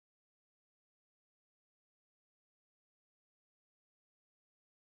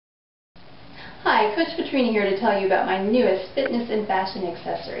Hi, Coach Petrina here to tell you about my newest fitness and fashion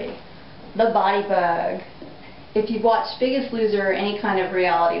accessory, the BodyBugg. If you've watched Biggest Loser or any kind of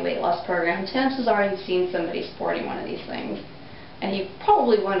reality weight loss program, chances are you've seen somebody sporting one of these things, and you've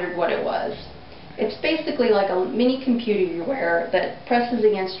probably wondered what it was. It's basically like a mini computer you wear that presses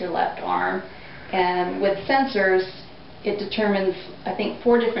against your left arm, and with sensors it determines, I think,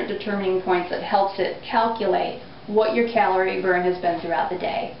 4 different determining points that helps it calculate what your calorie burn has been throughout the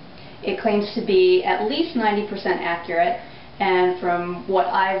day. It claims to be at least 90% accurate, and from what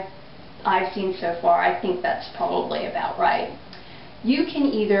I've seen so far, I think that's probably about right. You can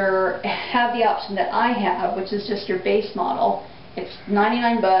either have the option that I have, which is just your base model. It's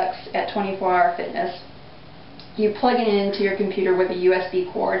 $99 at 24-Hour Fitness. You plug it into your computer with a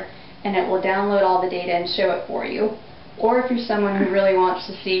USB cord, and it will download all the data and show it for you. Or if you're someone who really wants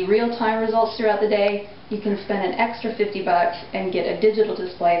to see real-time results throughout the day, you can spend an extra $50 and get a digital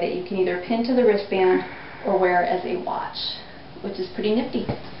display that you can either pin to the wristband or wear as a watch, which is pretty nifty.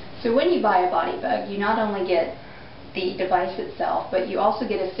 So when you buy a BodyBugg, you not only get the device itself, but you also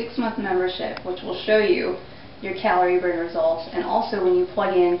get a 6-month membership, which will show you your calorie burn results, and also when you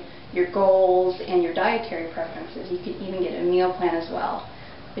plug in your goals and your dietary preferences, you can even get a meal plan as well,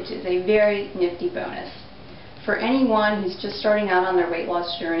 which is a very nifty bonus. For anyone who's just starting out on their weight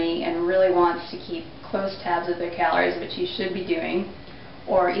loss journey and really wants to keep close tabs of their calories, which you should be doing,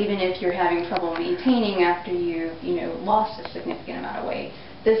 or even if you're having trouble maintaining after you've lost a significant amount of weight,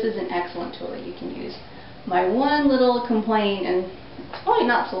 this is an excellent tool that you can use. My one little complaint, and it's probably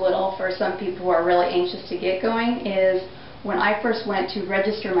not so little for some people who are really anxious to get going, is when I first went to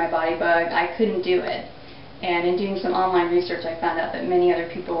register my BodyBugg, I couldn't do it. And in doing some online research, I found out that many other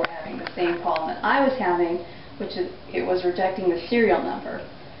people were having the same problem that I was having, which is it was rejecting the serial number.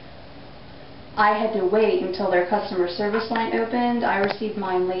 I had to wait until their customer service line opened. I received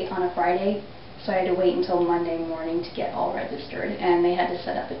mine late on a Friday, so I had to wait until Monday morning to get all registered, and they had to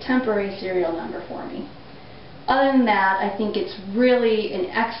set up a temporary serial number for me. Other than that, I think it's really an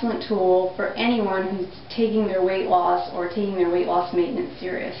excellent tool for anyone who's taking their weight loss or taking their weight loss maintenance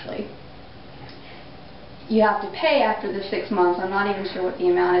seriously. You have to pay after the 6 months. I'm not even sure what the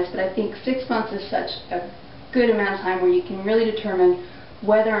amount is, but I think 6 months is such a good amount of time where you can really determine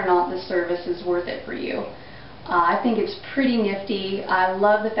whether or not the service is worth it for you. I think it's pretty nifty. I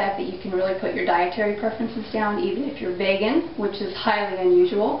love the fact that you can really put your dietary preferences down, even if you're vegan, which is highly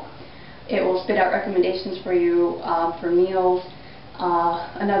unusual. It will spit out recommendations for you for meals.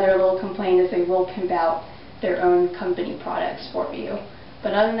 Another little complaint is they will pimp out their own company products for you.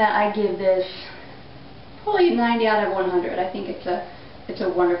 But other than that, I give this probably 90 out of 100. I think it's a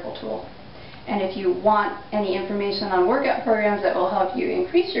wonderful tool. And if you want any information on workout programs that will help you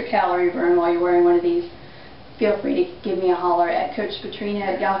increase your calorie burn while you're wearing one of these, feel free to give me a holler at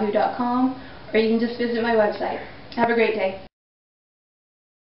coachpetrina@yahoo.com, or you can just visit my website. Have a great day.